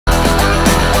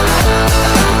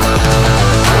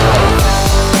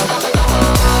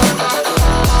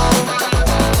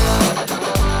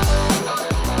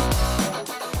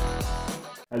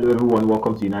Hello everyone,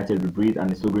 welcome to United We Breathe,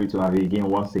 and it's so great to have you again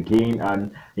once again.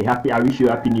 And I wish you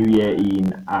a happy new year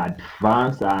in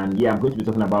advance. And yeah, I'm going to be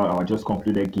talking about our just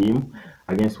concluded game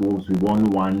against Wolves. We won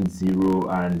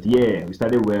 1-0, and yeah, we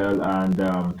started well. And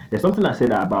there's something I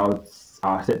said about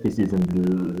our set pieces in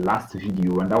the last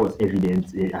video, and that was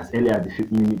evident as early as the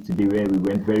 15th minute today, where we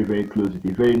went very close with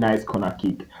a very nice corner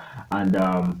kick, and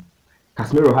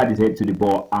Casemiro had his head to the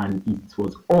ball, and it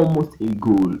was almost a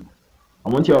goal. I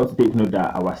want you all to take note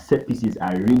that our set pieces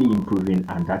are really improving,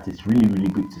 and that is really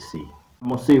good to see. I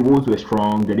must say, Wolves were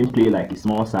strong. They didn't play like a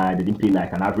small side. They didn't play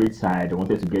like an average side. They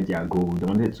wanted to get their goal. They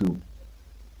wanted to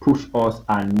push us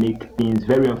and make things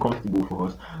very uncomfortable for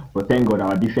us. But thank God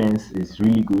our defense is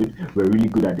really good. We're really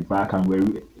good at the back, and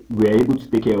we're able to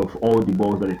take care of all the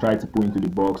balls that they tried to put into the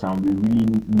box, and we really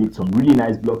made some really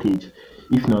nice blockage.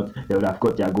 If not, they would have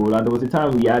got their goal. And there was a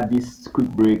time we had this quick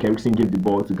break. Eriksen gave the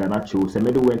ball to Garnacho.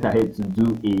 Semedo went ahead to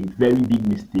do a very big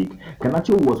mistake.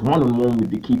 Garnacho was one-on-one with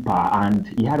the keeper,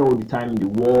 and he had all the time in the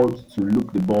world to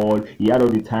look the ball. He had all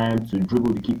the time to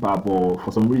dribble the keeper, but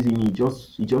for some reason he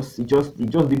just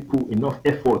didn't put enough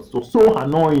effort. So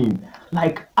annoying.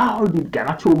 Like, how did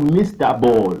Garnacho miss that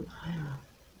ball?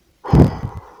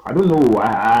 I don't know.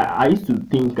 I used to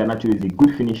think Garnacho is a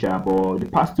good finisher, but the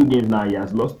past two games now he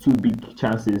has lost two big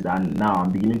chances, and now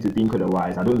I'm beginning to think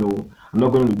otherwise. I don't know. I'm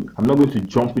not going to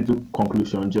jump into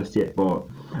conclusion just yet, but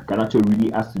Garnacho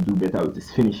really has to do better with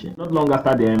his finishing. Not long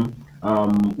after them,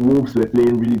 Wolves were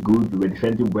playing really good. We were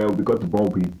defending well. We got the ball.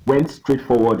 We went straight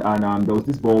forward, and there was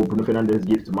this ball Bruno Fernandes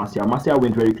gave to Martial. Martial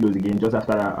went very close again just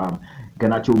after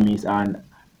Garnacho missed. And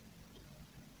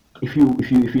if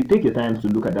you take your time to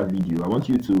look at that video, I want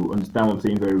you to understand what I'm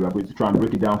saying very well. I'm going to try and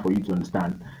break it down for you to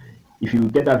understand. If you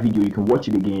get that video, you can watch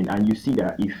it again, and you see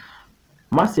that if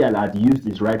Martial had used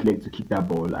his right leg to kick that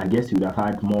ball, I guess he would have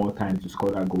had more time to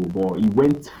score that goal. But he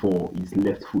went for his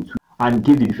left foot and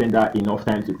gave the defender enough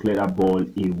time to clear that ball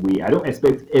away. I don't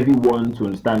expect everyone to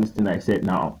understand this thing I said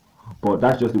now, but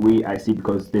that's just the way I see it,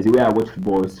 because there's a way I watch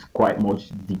football is quite much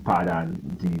deeper than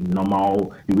the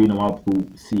way normal people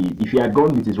see it. If he had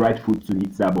gone with his right foot to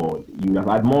hit that ball, he would have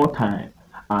had more time,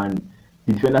 and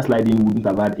the defender sliding wouldn't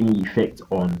have had any effect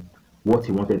on what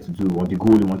he wanted to do, on the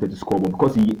goal he wanted to score. But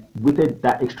because he waited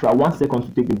that extra 1 second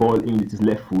to take the ball in with his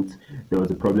left foot, there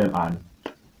was a problem, and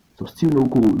so still no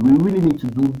goal. We really need to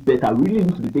do better. We really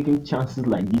need to be taking chances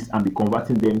like this and be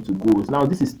converting them to goals. Now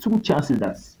this is two chances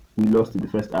that we lost in the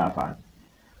first half, and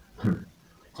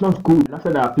it's not good. And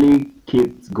after that play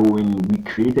kept going, we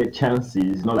created chances.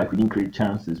 It's not like we didn't create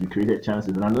chances. We created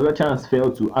chances, and another chance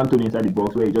fell to Anthony inside the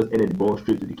box, where he just headed the ball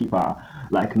straight to the keeper.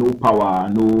 Like, no power,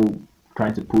 no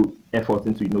trying to put effort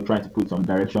into it, no trying to put some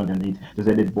direction in it. Just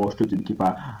headed the ball straight to the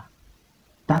keeper.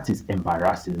 That is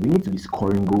embarrassing. We need to be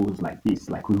scoring goals like this.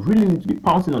 Like, we really need to be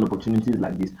pouncing on opportunities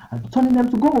like this and turning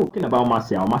them to goal. Talking about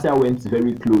Martial went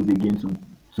very close again to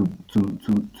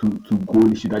goal.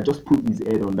 He should have just put his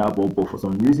head on that ball, but for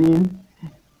some reason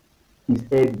his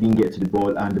head didn't get to the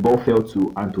ball, and the ball fell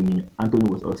to Anthony.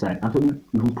 Anthony was offside. Anthony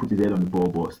even put his head on the ball,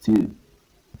 but still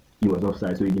he was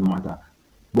offside, so it didn't matter.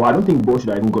 But I don't think the ball should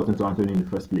have even gotten to Anthony in the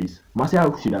first place.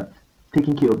 Martial should have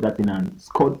taken care of that thing and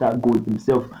scored that goal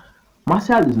himself.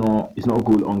 Martial is not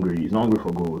goal hungry. He's not hungry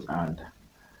for goals, and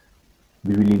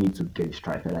we really need to get a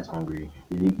striker that's hungry.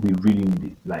 We really need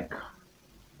it. Like,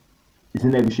 it's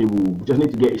negotiable. We just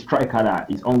need to get a striker that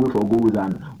is hungry for goals,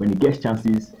 and when he gets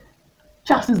chances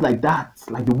like that,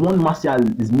 like the one Martial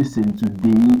is missing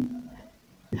today,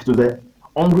 if it was a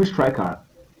hungry striker,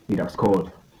 he'd have scored.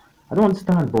 I don't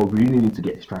understand, but we really need to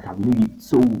get a striker. We need it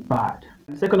so bad.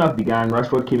 The second half began.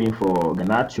 Rashford came in for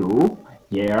Garnacho.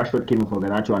 Yeah, Rashford came in for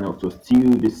Garnacho, and it was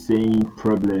still the same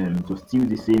problem. It was still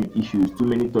the same issues. Too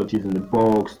many touches in the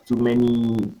box. Too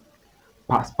many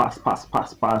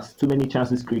pass, too many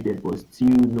chances created, but still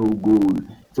no goal.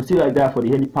 So still like that for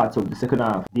the early parts of the second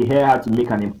half. De Gea had to make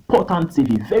an important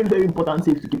save, a very important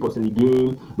save to keep us in the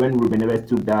game. When Ruben Neves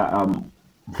took that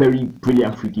very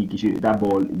brilliant free kick, that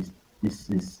ball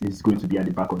is going to be at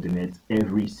the back of the net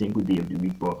every single day of the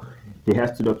week, but De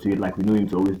Gea stood up to it like we know him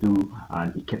to always do,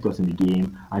 and he kept us in the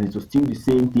game. And it was still the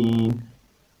same thing,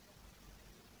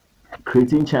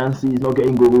 creating chances, not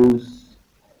getting goals.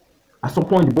 At some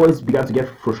point, the boys began to get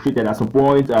frustrated. At some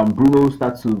point, Bruno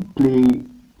started to play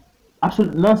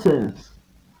absolute nonsense.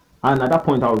 And at that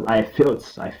point, I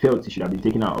felt he should have been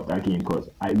taken out of that game, because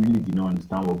I really did not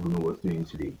understand what Bruno was doing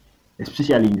today.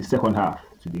 Especially in the second half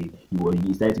today.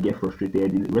 He started to get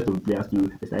frustrated. The rest of the players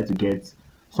too, they started to get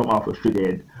somehow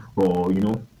frustrated. But, you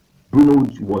know, Bruno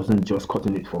wasn't just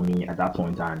cutting it for me at that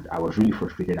point, and I was really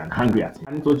frustrated and angry at him.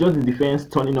 And it was just the defense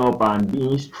turning up and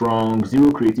being strong,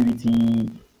 zero creativity.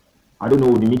 I don't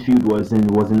know, the midfield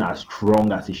wasn't as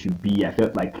strong as it should be. I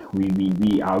felt like we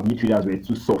our midfielders were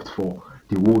too soft for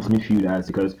the Wolves midfielders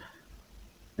because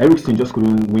Ericsson just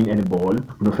couldn't win any ball.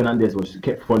 Bruno Fernandes was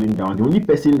kept falling down. The only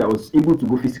person that was able to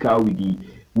go physical with the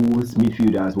Wolves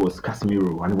midfielders was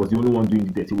Casemiro, and he was the only one doing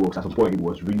the dirty works. At some point, he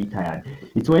was really tired.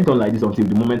 It went on like this until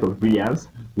the moment of brilliance.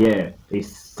 Yeah, a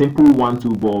simple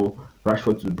 1-2 ball.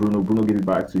 Rashford to Bruno. Bruno gave it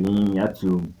back to him. He had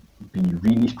to be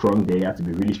really strong there. He had to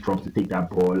be really strong to take that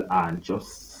ball and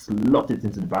just slot it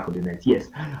into the back of the net. Yes,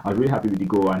 I was really happy with the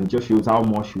goal, and it just shows how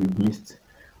much we missed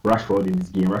Rashford in this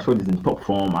game. Rashford is in top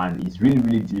form and he's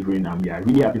really delivering, and we are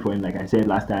really happy for him, like I said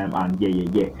last time. And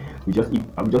yeah, we just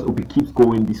hope he keeps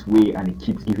going this way and he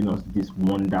keeps giving us these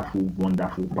wonderful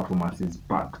performances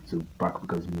back to back,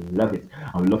 because we love it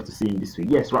and we love to see him this way.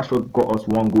 Yes, Rashford got us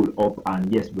 1 goal up,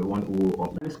 and yes, we're 1 goal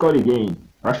up. Let's score again.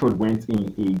 Rashford went in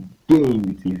a game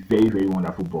with a very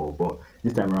wonderful ball, but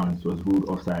this time around it was ruled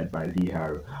offside by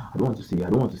VAR. I don't want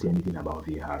to say anything about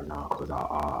VAR now, because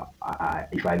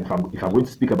if I'm going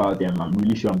to speak about them, I'm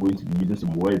really sure I'm going to be using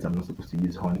some words I'm not supposed to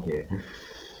use on here.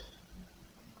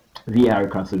 VAR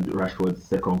cancelled Rashford's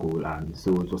second goal, and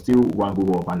so it was still 1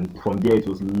 goal up, and from there it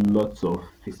was lots of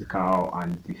physical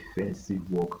and defensive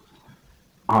work.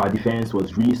 Our defense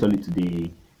was really solid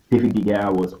today. David De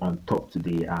Gea was on top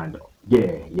today, and yeah.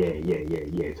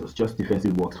 It was just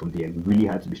defensive works from there. We really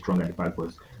had to be strong at the back,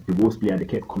 because the Wolves player, they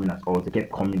kept coming at us. They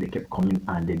kept coming,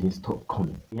 and they didn't stop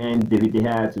coming. And David De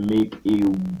Gea had to make a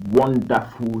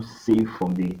wonderful save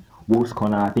from the Wolves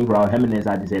corner. I think Raul Jimenez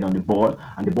had his head on the ball,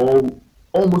 and the ball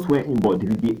almost went in, but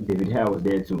David De Gea was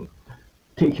there to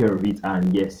take care of it,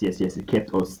 and yes, it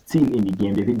kept us still in the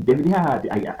game. David De Gea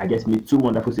had, I guess, made 2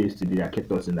 wonderful saves today that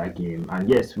kept us in that game. And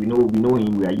yes, we know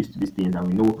him. We are used to these things, and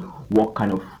we know what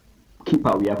kind of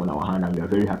keeper we have on our hand, and we are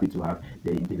very happy to have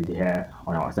David De Gea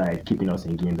on our side, keeping us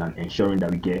in games and ensuring that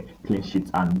we get clean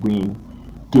sheets and win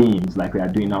games like we are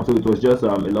doing now. So it was just a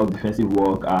lot of defensive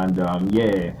work, and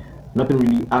yeah, nothing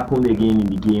really happened again in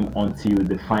the game until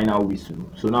the final whistle.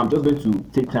 So now I'm just going to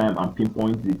take time and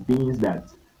pinpoint the things that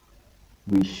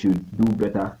we should do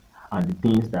better and the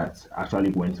things that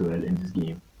actually went well in this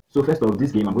game. So first off,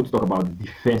 this game, I'm going to talk about the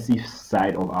defensive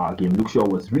side of our game. Luke Shaw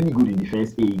was really good in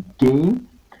defense again,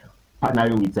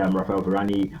 partnering with Rafael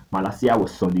Varane. Malacia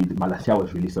was solid. Malacia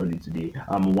was really solid today.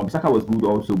 Wan-Bissaka was good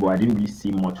also, but I didn't really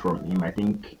see much from him. I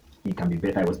think he can be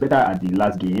better. It was better at the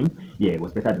last game. Yeah, it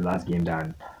was better at the last game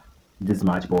than this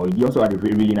match, but he also had a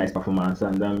really nice performance.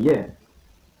 And yeah,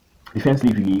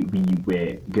 defensively we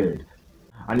were good.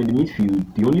 And in the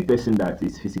midfield, the only person that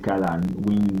is physical and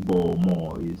win ball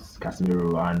more is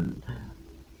Casemiro, and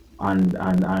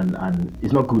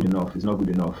it's not good enough. It's not good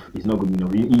enough.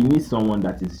 He needs someone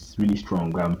that is really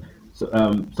strong.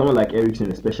 Someone like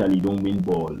Ericsson especially don't win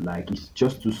ball. Like, he's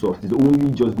just too soft. He's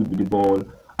only just good with the ball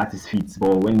at his feet,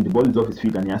 but when the ball is off his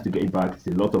feet and he has to get it back, it's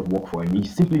a lot of work for him. He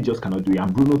simply just cannot do it.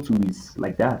 And Bruno too is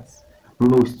like that.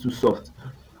 Bruno is too soft.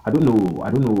 I don't know.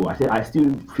 I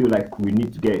still feel like we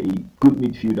need to get a good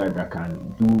midfielder that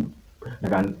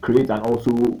can create and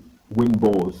also win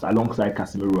balls alongside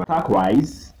Casemiro. Attack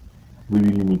wise, we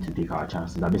really need to take our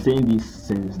chances. I've been saying this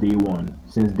since day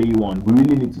one. We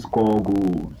really need to score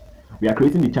goals. We are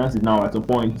creating the chances now. At some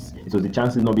point, it was the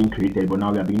chances not being created, but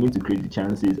now we are beginning to create the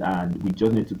chances, and we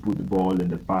just need to put the ball in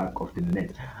the back of the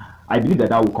net. I believe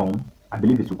that will come. I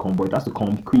believe it will come, but it has to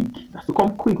come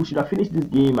quick. We should have finished this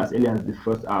game as early as the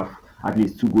first half, at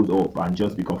least 2 goals up, and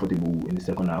just be comfortable in the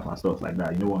second half and stuff like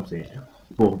that. You know what I'm saying?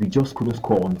 But we just couldn't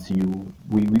score until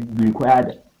we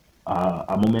required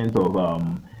a moment of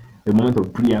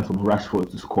brilliance from Rashford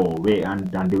to score. We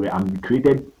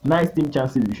created nice team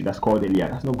chances. We should have scored earlier.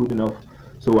 That's not good enough.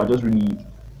 So I just really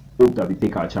hope that we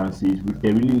take our chances.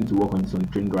 They really need to work on this on the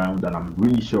training ground, and I'm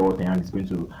really sure Ten Hag is going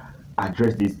to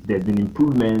address this. There's been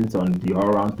improvements on the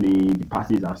all-round play, the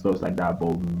passes and stuff like that,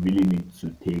 but we really need to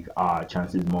take our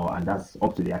chances more, and that's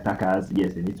up to the attackers.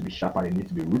 Yes, they need to be sharper, they need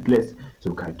to be ruthless,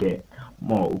 so we can get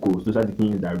more goals. Those are the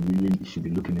things that we really should be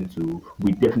looking into.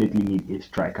 We definitely need a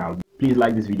striker. Please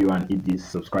like this video and hit this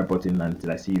subscribe button, and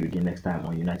until I see you again next time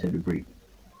on United We Break.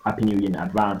 Happy New Year in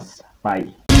advance.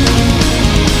 Bye.